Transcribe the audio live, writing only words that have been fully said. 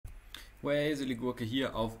Hey, Lasergurke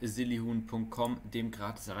hier auf sillyhuhn.com, dem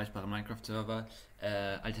gratis erreichbaren Minecraft-Server.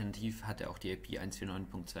 Alternativ hat er auch die IP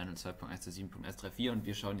 149.202.1.7.134 und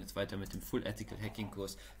wir schauen jetzt weiter mit dem Full Ethical Hacking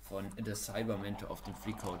Kurs von The Cyber Mentor auf dem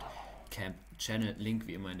Freecode Camp Channel. Link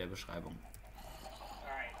wie immer in der Beschreibung.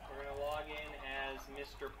 Alright, we're going to log in as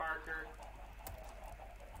Mr. Parker.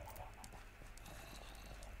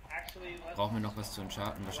 Actually, Brauchen wir noch was zu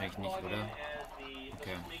enchanten? Wahrscheinlich nicht, oder?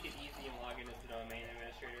 Okay. Let's make it easy and log in as the domain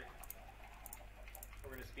administrator.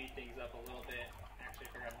 We're going to speed things up a little bit. Actually, I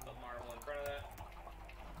forgot to put Marvel in front of that.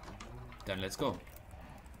 Dann let's go.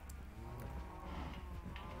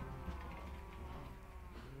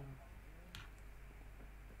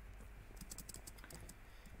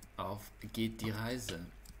 Auf geht die Reise.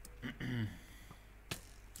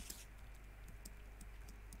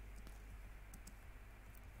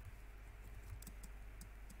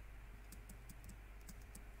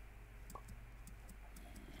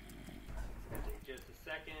 Just a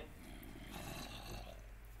second.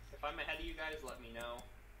 If I'm ahead of you guys, let me know.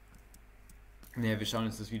 Ne, wir schauen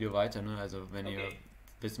uns das Video weiter, ne? Also wenn ihr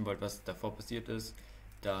wissen wollt, was davor passiert ist,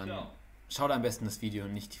 dann schaut am besten das Video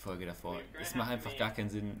und nicht die Folge davor. Es macht einfach gar keinen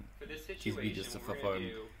Sinn, diese Videos zu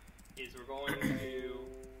verfolgen. We're going to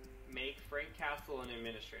make Frank Castle an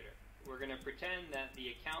administrator. We're going to pretend that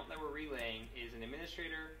the account that we're relaying is an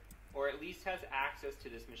administrator, or at least has access to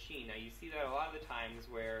this machine. Now you see that a lot of the times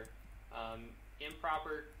where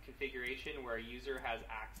improper configuration where a user has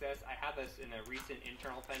access. I had this in a recent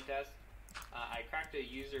internal pen test. I cracked a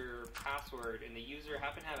user password and the user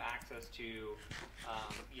happened to have access to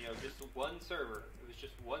just one server. It was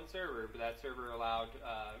just one server, but that server allowed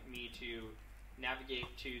me to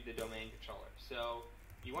navigate to the domain controller. So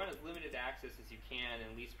you want as limited access as you can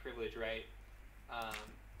and least privilege, right?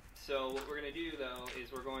 So what we're going to do though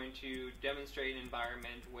is we're going to demonstrate an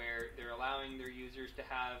environment where they're allowing their users to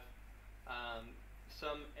have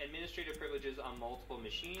some administrative privileges on multiple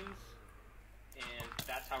machines, and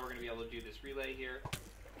that's how we're going to be able to do this relay here.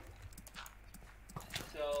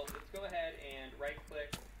 So let's go ahead and right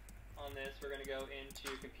click on this. We're going to go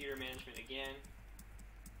into computer management again,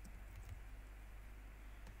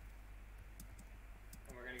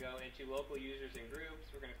 and we're going to go into local users and groups.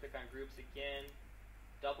 We're going to click on groups again,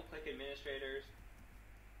 double click administrators,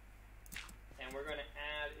 and we're going to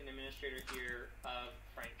add an administrator here of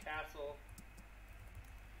Frank Castle,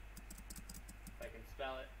 if I can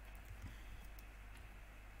spell it.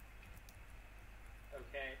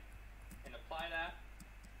 Okay, and apply that.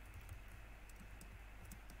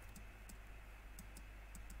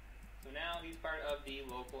 So now he's part of the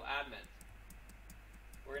local admins.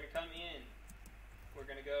 We're going to come in. We're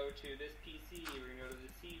going to go to this PC. We're going to go to the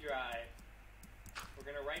C drive. We're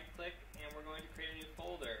going to right click and we're going to create a new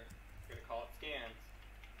folder. We're going to call it scans.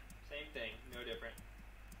 Same thing, no different.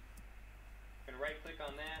 We're going to right click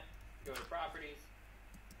on that, go to properties,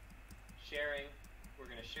 sharing.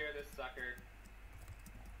 We're going to share this sucker.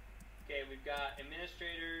 Okay, we've got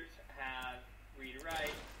administrators have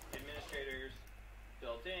read-write, administrators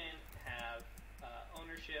built in have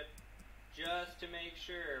ownership. Just to make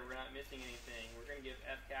sure we're not missing anything, we're going to give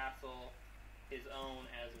fcastle his own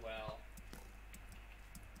as well.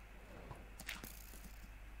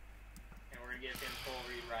 And we're going to give him full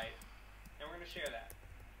read-write. And we're going to share that.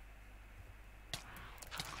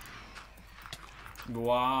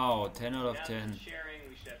 Wow, 10 out of 10. Sharing,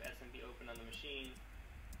 we should have SMB open on the machine.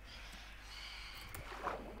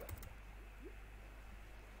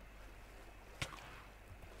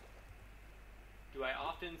 Do I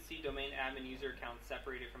often see domain admin user accounts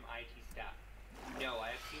separated from IT staff? No, I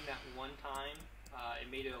have seen that one time. It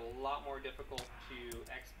made it a lot more difficult to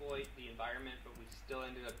exploit the environment, but we still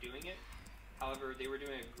ended up doing it. However, they were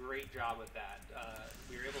doing a great job with that.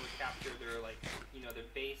 We were able to capture their their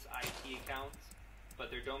base IT accounts, but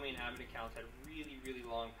their domain admin accounts had really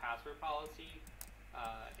long password policy,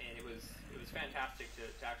 and it was fantastic to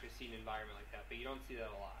actually see an environment like that. But you don't see that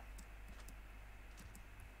a lot.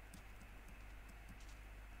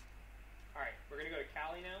 Alright, we're going to go to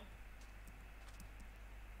Kali now.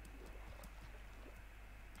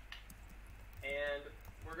 And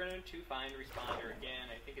we're going to find responder again.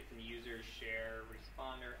 I think it's in user share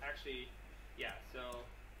responder. Actually, yeah, so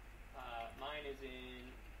mine is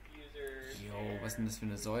in user share, was ist denn das für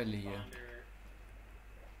eine Säule hier?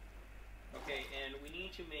 Okay, and we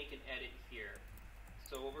need to make an edit here.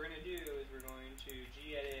 So what we're going to do is we're going to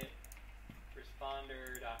gedit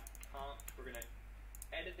responder.conf. We're going to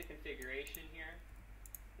edit the configuration here.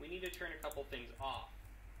 We need to turn a couple things off.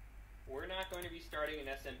 We're not going to be starting an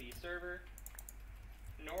SMB server,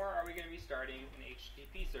 nor are we going to be starting an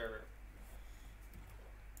HTTP server.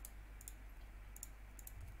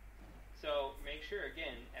 sure,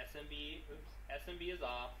 again, SMB is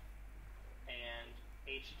off, and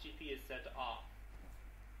HTTP is set to off.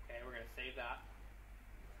 Okay, we're going to save that.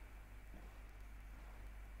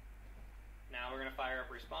 Now we're going to fire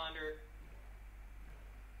up responder,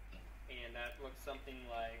 and that looks something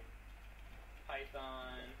like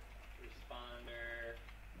Python responder.py,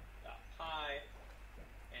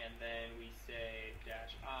 and then we say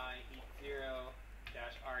 -I equals 0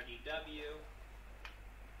 -RDW.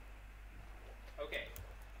 Okay.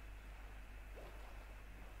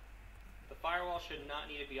 The firewall should not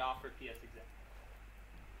need to be off for psexec.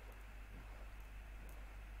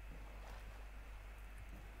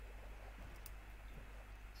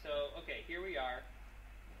 So, okay, here we are.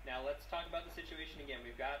 Now let's talk about the situation again.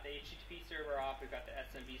 We've got the HTTP server off, we've got the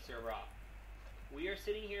SMB server off. We are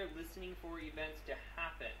sitting here listening for events to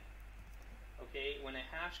happen. Okay, when a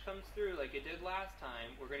hash comes through like it did last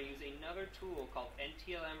time, we're going to use another tool called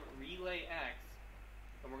NTLM Relay X,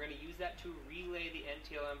 and we're going to use that to relay the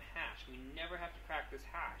NTLM hash. We never have to crack this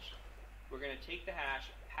hash. We're going to take the hash,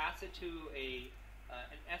 pass it to an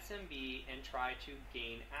SMB, and try to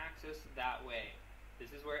gain access that way.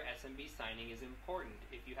 This is where SMB signing is important.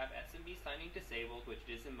 If you have SMB signing disabled, which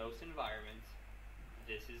it is in most environments,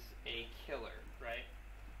 this is a killer, right?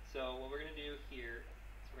 So what we're going to do here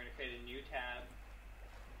is we're going to create a new tab,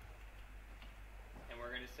 and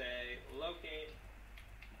we're going to say locate,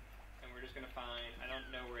 and we're just going to find, I don't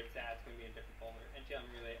know where it's at, it's going to be in a different folder, NTLM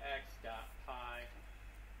relay x.py.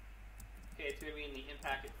 Okay, it's going to be in the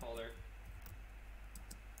impacted folder.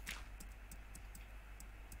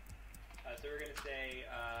 So we're going to say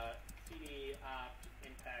cd opt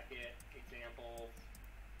impacket examples.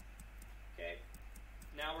 Okay.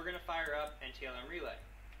 Now we're going to fire up NTLM relay.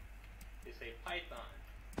 They say Python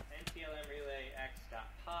NTLM relay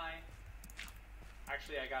x.py.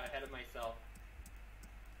 Actually, I got ahead of myself.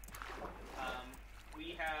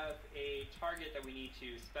 We have a target that we need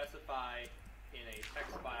to specify in a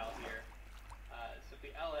text file here. So if we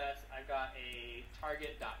ls, I've got a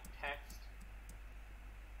target.text.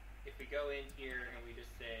 If we go in here and we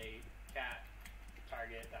just say cat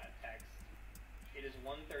target.text, it is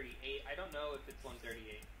 138. I don't know if it's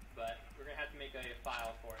 138, but we're going to have to make a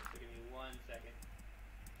file for it. So give me 1 second.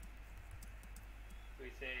 So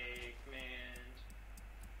we say command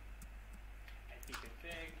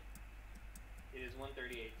ipconfig. It is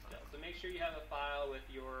 138 still. So make sure you have a file with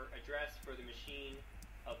your address for the machine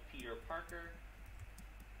of Peter Parker.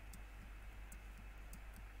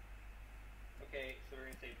 Okay, so we're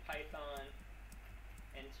going to say Python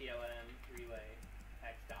NTLM relay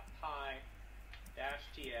x.py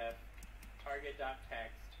 -tf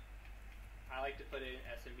target.text. I like to put in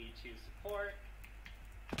SMB2 support.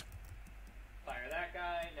 Fire that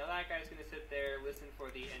guy. Now that guy's going to sit there, listen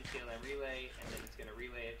for the NTLM relay, and then it's going to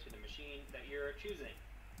relay it to the machine that you're choosing.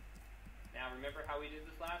 Now remember how we did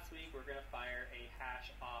this last week? We're going to fire a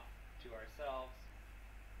hash off to ourselves.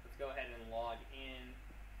 Let's go ahead and log in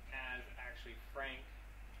as actually Frank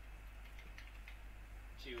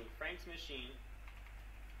to Frank's machine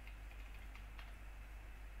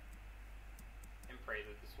and pray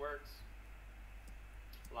that this works.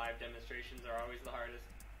 Live demonstrations are always the hardest.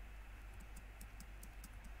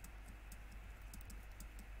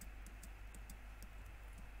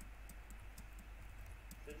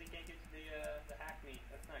 Says he can't get to the hack meet.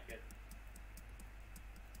 That's not good.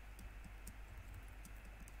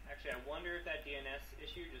 Actually, I wonder if that DNS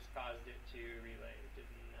issue just caused it to relay. It did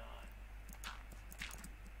not.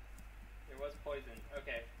 There was poison.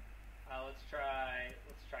 Okay. Let's try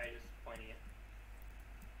just pointing it.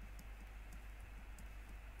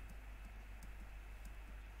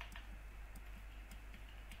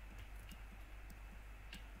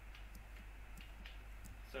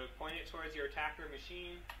 So point it towards your attacker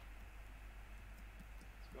machine.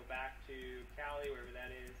 Let's go back to Cali, wherever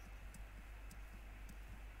that is.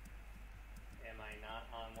 Am I not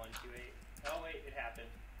on 128? Oh wait, it happened.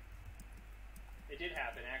 It did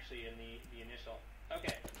happen actually in the initial.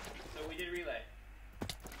 Okay, so we did relay.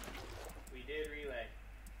 We did relay.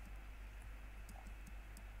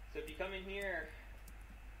 So if you come in here,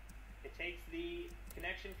 it takes the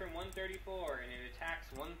connection from 134 and it attacks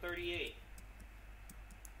 138.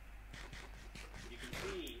 You can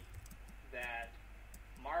see that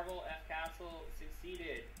Marvel Fcastle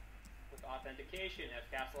succeeded. With authentication,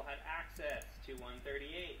 Fcastle had access to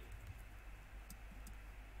 138.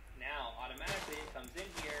 Now, automatically it comes in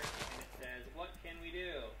here and it says, what can we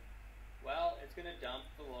do? Well, it's going to dump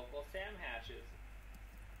the local SAM hashes.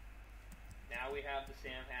 Now we have the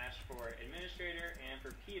SAM hash for administrator and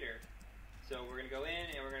for Peter. So we're going to go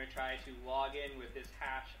in and we're going to try to log in with this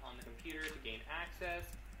hash on the computer to gain access.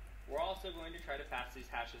 We're also going to try to pass these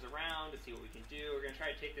hashes around to see what we can do. We're going to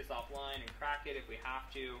try to take this offline and crack it if we have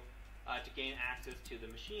to gain access to the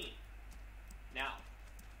machine. Now,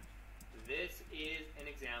 this is an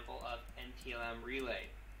example of NTLM relay.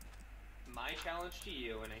 My challenge to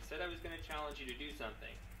you, and I said I was going to challenge you to do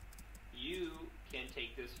something, you can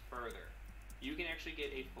take this further. You can actually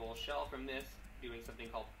get a full shell from this doing something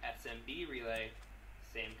called SMB relay.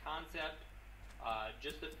 Same concept,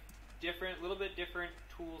 just a little bit different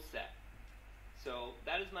tool set. So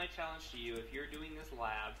that is my challenge to you. If you're doing this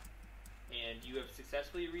lab and you have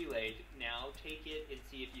successfully relayed, now take it and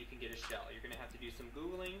see if you can get a shell. You're going to have to do some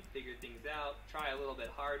Googling, figure things out, try a little bit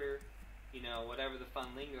harder, you know, whatever the fun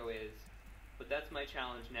lingo is. But that's my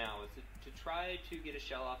challenge now, is to try to get a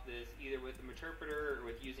shell off this, either with a Meterpreter or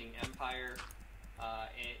with using Empire,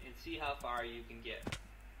 and see how far you can get.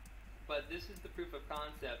 But this is the proof of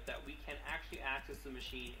concept that we can actually access the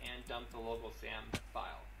machine and dump the local SAM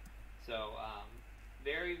file. So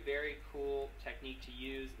very, very cool technique to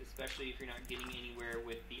use, especially if you're not getting anywhere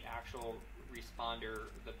with the actual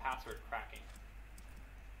responder, the password cracking.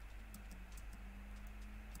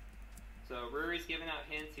 So Rory's giving out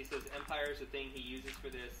hints. He says Empire is the thing he uses for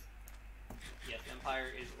this. Yes, Empire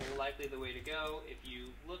is likely the way to go. If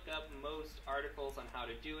you look up most articles on how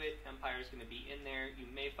to do it, Empire is going to be in there. You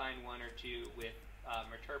may find one or two with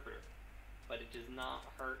Meterpreter, but it does not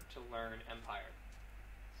hurt to learn Empire.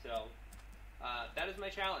 So that is my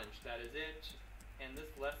challenge. That is it. And this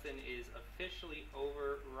lesson is officially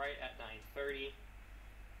over right at 9:30.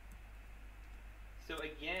 So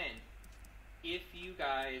again, if you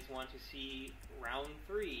guys want to see round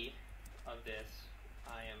 3 of this,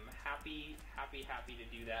 I am happy to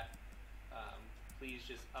do that. Please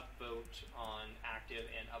just upvote on active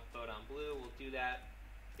and upvote on blue. We'll do that.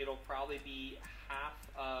 It'll probably be half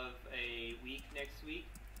of a week next week.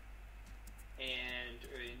 And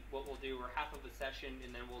what we'll do, we're half of a session,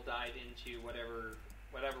 and then we'll dive into whatever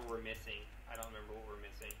we're missing. I don't remember what we're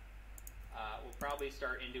missing. We'll probably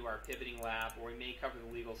start into our pivoting lab, or we may cover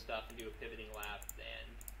the legal stuff and do a pivoting lab. And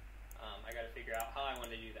I got to figure out how I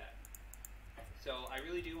want to do that. So I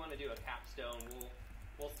really do want to do a capstone.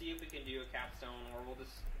 We'll see if we can do a capstone, or we'll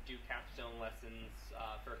just do capstone lessons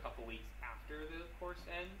for a couple weeks after the course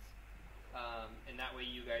ends. And that way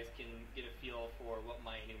you guys can get a feel for what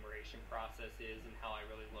my enumeration process is and how I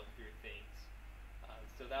really look through things.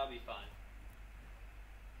 So that'll be fun.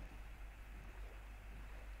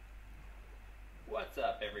 What's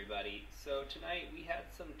up, everybody? So tonight we had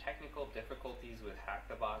some technical difficulties with Hack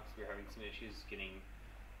the Box. We were having some issues getting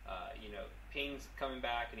pings coming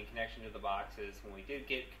back, any connection to the boxes. When we did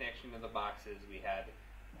get connection to the boxes, we had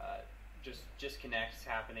just disconnects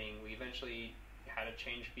happening. We eventually had to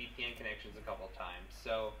change VPN connections a couple of times.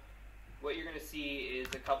 So what you're going to see is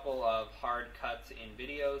a couple of hard cuts in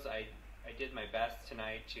videos. I did my best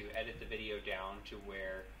tonight to edit the video down to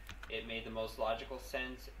where it made the most logical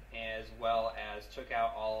sense, as well as took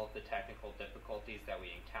out all of the technical difficulties that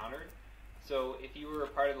we encountered. So if you were a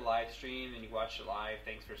part of the live stream and you watched it live,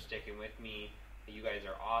 thanks for sticking with me. You guys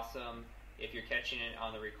are awesome. If you're catching it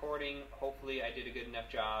on the recording, hopefully I did a good enough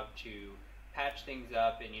job to patch things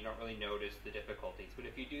up and you don't really notice the difficulties. But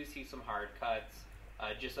if you do see some hard cuts,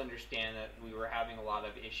 just understand that we were having a lot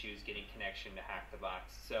of issues getting connection to Hack the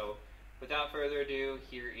Box. So without further ado,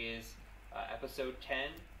 here is episode 10,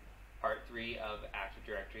 part 3 of Active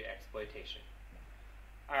Directory exploitation.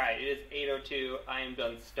 Alright, it is 8:02. I am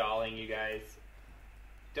done stalling, you guys.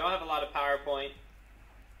 Don't have a lot of PowerPoint.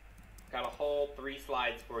 Got a whole 3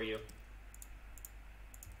 slides for you.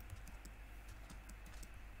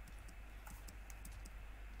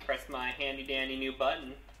 Press my handy dandy new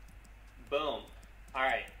button. Boom.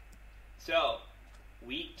 Alright. So,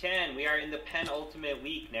 week 10. We are in the penultimate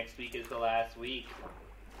week. Next week is the last week.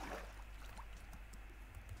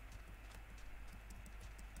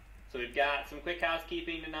 So we've got some quick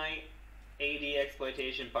housekeeping tonight, AD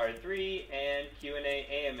exploitation part 3, and Q&A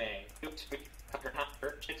AMA. Oops, we put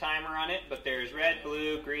a timer on it, but there's red,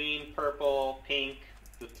 blue, green, purple, pink.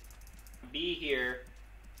 B here.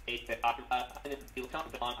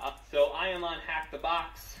 So I am on Hack the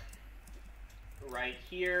Box right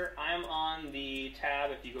here. I'm on the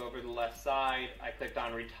tab. If you go over to the left side, I clicked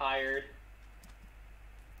on retired,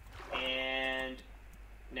 and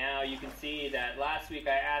now you can see that last week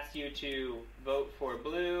I asked you to vote for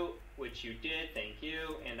blue, which you did, thank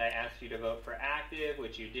you, and I asked you to vote for active,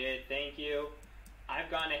 which you did, thank you. I've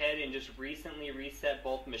gone ahead and just recently reset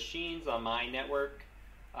both machines on my network.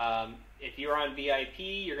 If you're on VIP,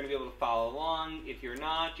 you're going to be able to follow along. If you're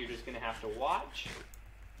not, you're just going to have to watch.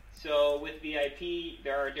 So with VIP,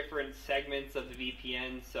 there are different segments of the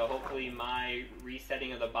VPN, so hopefully my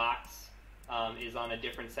resetting of the box is on a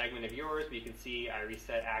different segment of yours, but you can see I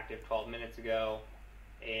reset active 12 minutes ago,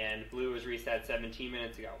 and blue was reset 17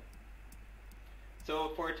 minutes ago.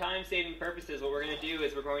 So for time-saving purposes, what we're going to do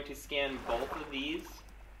is we're going to scan both of these,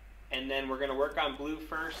 and then we're going to work on blue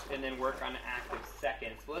first, and then work on active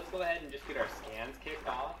second. So let's go ahead and just get our scans kicked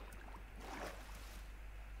off.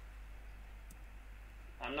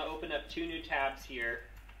 I'm going to open up 2 new tabs here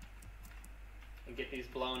and get these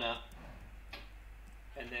blown up.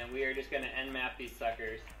 And then we are just going to nmap these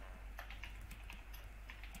suckers.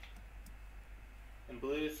 And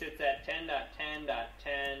blue sits at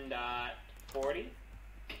 10.10.10.40.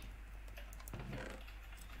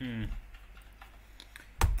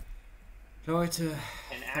 Leute, and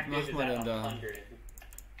was active machen wir is denn at da? 100.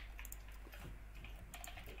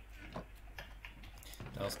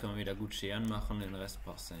 Daraus können wir wieder gut Scheren machen, den Rest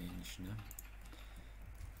brauchst du eigentlich nicht, ne?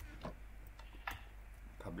 Ein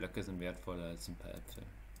paar Blöcke sind wertvoller als ein paar Äpfel.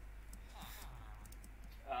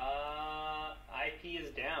 IP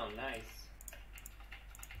is down, nice.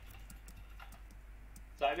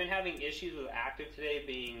 So I've been having issues with active today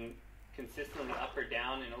being consistently up or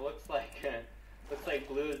down, and it looks like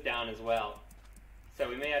blue is down as well. So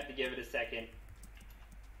we may have to give it a second.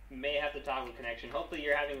 May have to toggle connection. Hopefully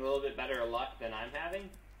you're having a little bit better luck than I'm having.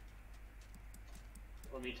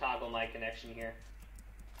 Let me toggle my connection here.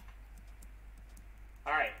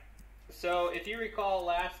 Alright, so if you recall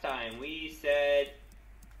last time, we said,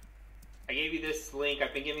 I gave you this link,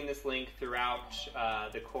 I've been giving this link throughout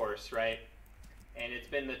the course, right? And it's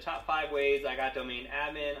been the top 5 ways I got domain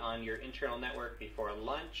admin on your internal network before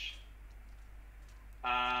lunch.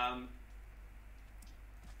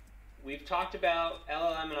 We've talked about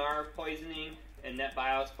LLM and R poisoning and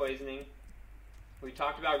NetBIOS poisoning. We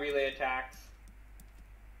talked about relay attacks.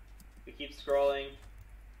 We keep scrolling.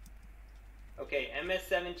 Okay,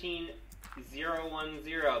 MS17010,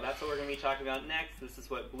 that's what we're going to be talking about next. This is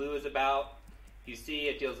what blue is about. You see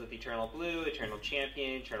it deals with Eternal Blue, Eternal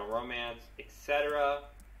Champion, Eternal Romance, etc.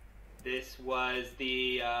 This was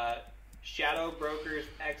the Shadow Brokers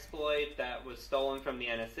exploit that was stolen from the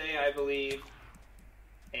NSA, I believe,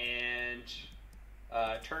 and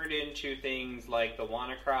turned into things like the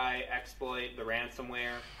WannaCry exploit, the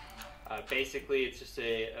ransomware. Basically, it's just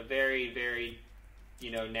a very, very,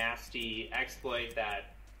 nasty exploit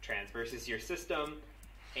that transverses your system,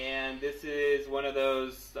 and this is one of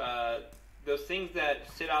those things that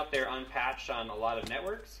sit out there unpatched on a lot of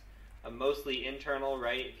networks, mostly internal,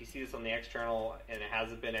 right? If you see this on the external and it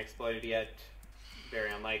hasn't been exploited yet, very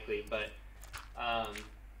unlikely, but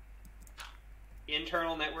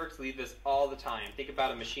internal networks leave this all the time. Think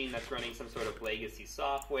about a machine that's running some sort of legacy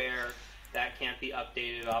software that can't be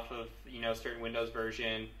updated off of certain Windows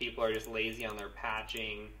version. People are just lazy on their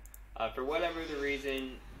patching. For whatever the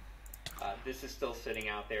reason, this is still sitting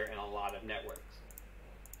out there in a lot of networks.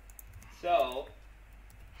 So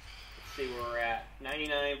let's see where we're at,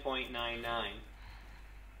 99.99.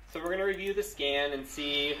 So we're going to review the scan and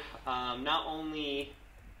see not only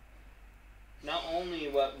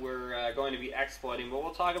what we're going to be exploiting, but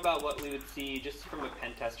we'll talk about what we would see just from a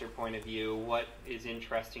pen tester point of view, what is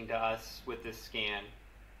interesting to us with this scan.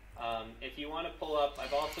 If you want to pull up,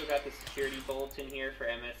 I've also got the security bulletin here for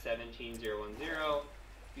MS17010.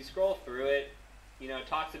 If you scroll through it, it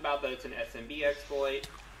talks about that it's an SMB exploit.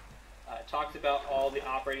 It talks about all the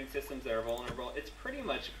operating systems that are vulnerable. It's pretty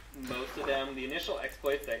much most of them. The initial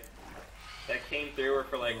exploits that came through were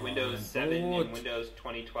for like Windows 7 and Windows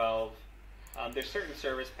 2012. There's certain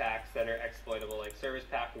service packs that are exploitable, like Service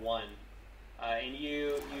Pack 1. And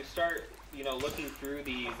you start looking through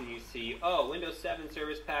these and you see, oh, Windows 7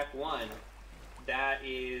 Service Pack 1. That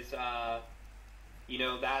is,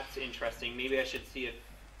 that's interesting. Maybe I should see if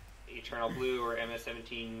Eternal Blue or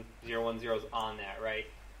MS17010 is on that, right?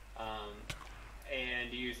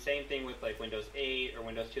 And you same thing with like Windows 8 or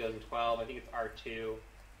Windows 2012. I think it's R2.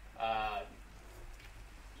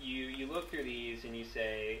 You look through these and you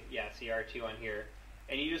say, yeah, see R2 on here,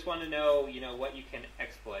 and you just want to know, what you can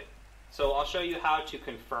exploit. So I'll show you how to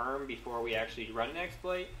confirm before we actually run an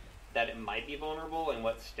exploit that it might be vulnerable and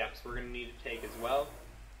what steps we're going to need to take as well.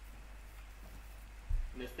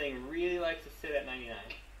 And this thing really likes to sit at 99.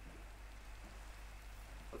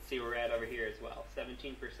 Let's see where we're at over here as well,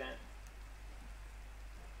 17%.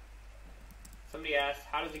 Somebody asked,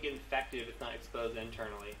 how does it get infected if it's not exposed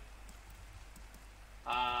internally?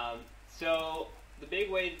 So the big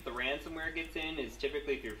way that the ransomware gets in is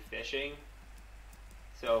typically through phishing.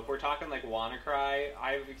 So if we're talking like WannaCry,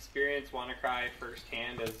 I've experienced WannaCry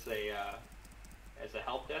firsthand as a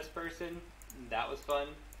help desk person. That was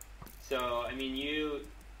fun. So, I mean, you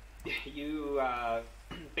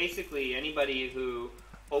basically, anybody who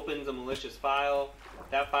opens a malicious file,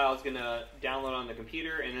 that file is going to download on the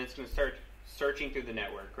computer, and then it's going to start searching through the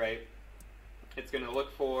network, right? It's going to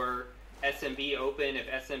look for SMB open. If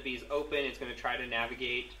SMB is open, it's going to try to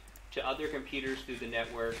navigate to other computers through the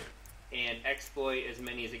network and exploit as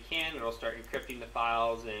many as it can. It'll start encrypting the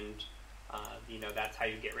files, and that's how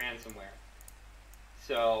you get ransomware.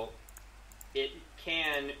 So it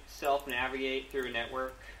can self-navigate through a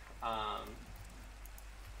network,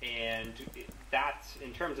 and that's,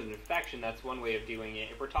 in terms of an infection, that's one way of doing it.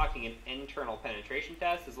 If we're talking an internal penetration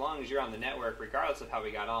test, as long as you're on the network, regardless of how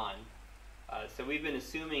we got on. So we've been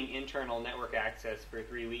assuming internal network access for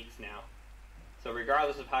 3 weeks now. So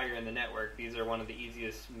regardless of how you're in the network, these are one of the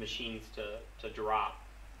easiest machines to drop.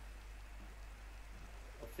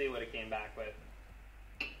 Let's see what it came back with.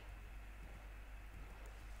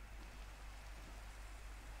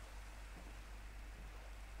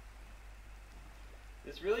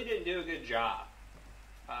 This really didn't do a good job.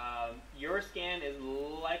 Your scan is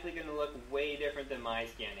likely going to look way different than my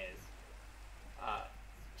scan is.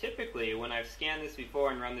 Typically, when I've scanned this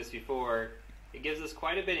before and run this before, it gives us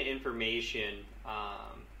quite a bit of information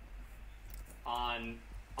on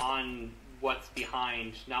what's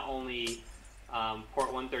behind not only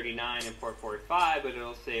port 139 and port 485, but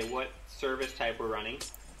it'll say what service type we're running.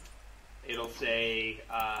 It'll say,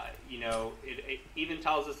 it even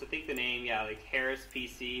tells us, I think the name, like Harris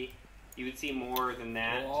PC. You would see more than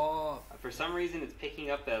that. Oh. For some reason, it's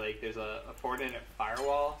picking up that there's a Fortinet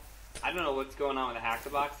firewall. I don't know what's going on with the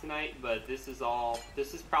Hack-the-Box tonight, but this is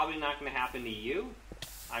probably not going to happen to you.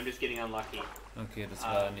 I'm just getting unlucky. Okay, das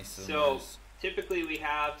war nicht so So nice. typically we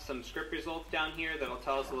have some script results down here that'll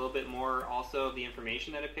tell us a little bit more also of the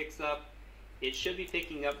information that it picks up. It should be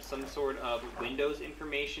picking up some sort of Windows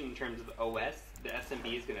information in terms of OS. The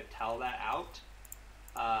SMB is going to tell that out.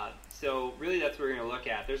 So really that's what we're going to look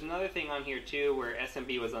at. There's another thing on here too where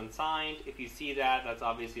SMB was unsigned. If you see that, that's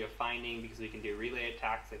obviously a finding because we can do relay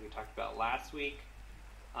attacks like we talked about last week.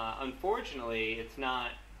 Unfortunately, it's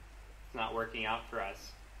not working out for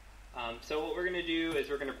us. So what we're going to do is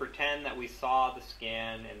we're going to pretend that we saw the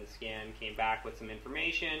scan and the scan came back with some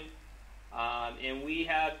information. And we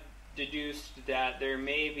have deduced that there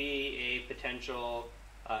may be a potential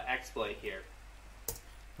exploit here.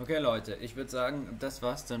 Okay Leute, ich würde sagen, das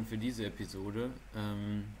war's dann für diese Episode.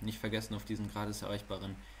 Nicht vergessen, auf diesen gratis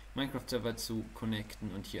erreichbaren Minecraft-Server zu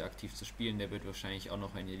connecten und hier aktiv zu spielen. Der wird wahrscheinlich auch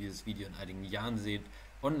noch, wenn ihr dieses Video in einigen Jahren seht,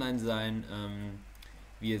 online sein.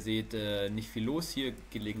 Wie ihr seht, nicht viel los hier.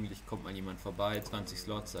 Gelegentlich kommt mal jemand vorbei, 20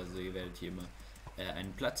 Slots, also ihr werdet hier immer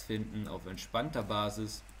einen Platz finden auf entspannter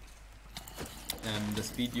Basis.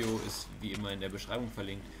 Das Video ist wie immer in der Beschreibung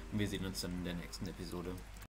verlinkt und wir sehen uns dann in der nächsten Episode.